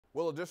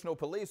Well, additional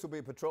police will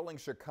be patrolling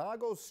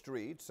Chicago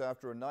streets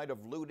after a night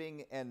of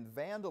looting and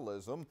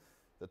vandalism.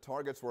 The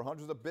targets were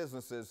hundreds of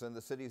businesses in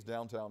the city's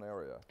downtown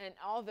area. And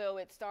although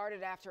it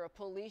started after a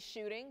police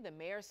shooting, the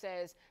mayor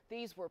says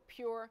these were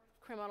pure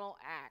criminal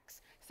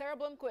acts. Sarah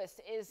Blomquist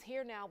is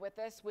here now with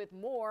us with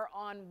more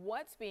on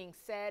what's being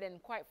said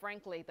and, quite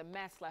frankly, the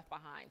mess left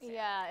behind. Sarah.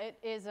 Yeah, it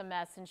is a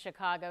mess in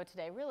Chicago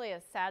today. Really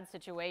a sad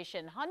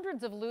situation.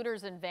 Hundreds of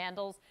looters and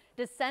vandals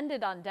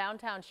descended on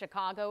downtown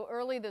Chicago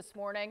early this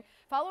morning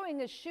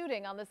following a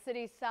shooting on the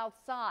city's south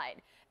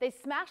side. They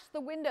smashed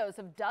the windows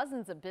of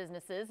dozens of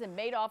businesses and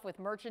made off with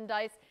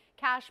merchandise,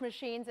 cash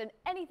machines, and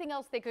anything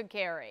else they could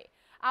carry.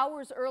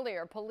 Hours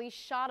earlier, police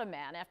shot a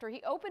man after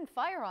he opened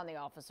fire on the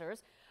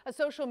officers. A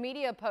social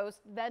media post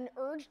then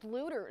urged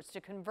looters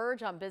to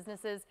converge on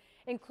businesses,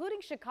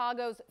 including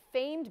Chicago's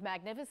famed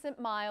Magnificent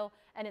Mile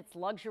and its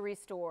luxury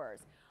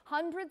stores.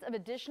 Hundreds of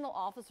additional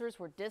officers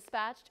were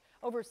dispatched.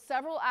 Over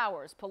several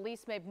hours,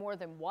 police made more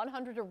than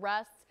 100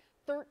 arrests.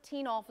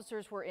 13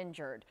 officers were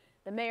injured.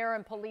 The mayor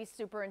and police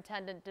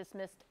superintendent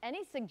dismissed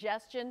any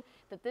suggestion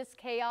that this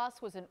chaos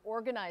was an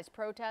organized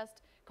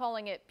protest,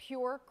 calling it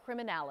pure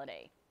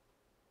criminality.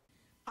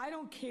 I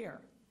don't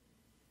care.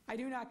 I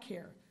do not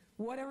care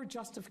whatever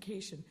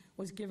justification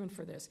was given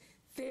for this.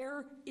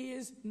 There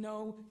is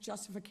no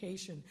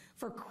justification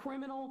for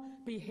criminal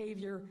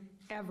behavior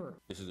ever.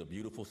 This is a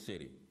beautiful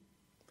city,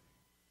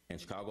 and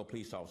Chicago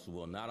police officers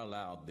will not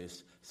allow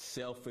this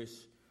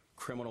selfish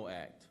criminal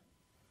act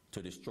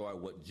to destroy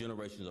what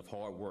generations of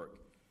hard work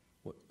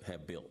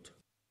have built.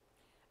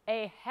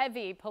 A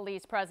heavy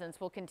police presence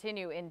will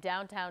continue in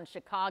downtown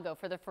Chicago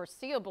for the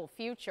foreseeable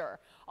future.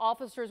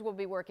 Officers will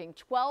be working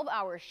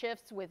 12-hour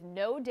shifts with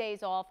no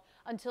days off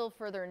until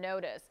further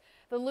notice.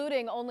 The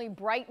looting only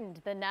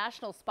brightened the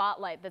national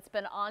spotlight that's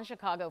been on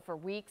Chicago for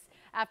weeks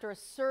after a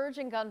surge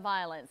in gun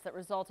violence that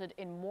resulted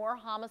in more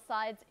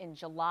homicides in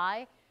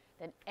July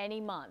than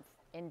any month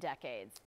in decades.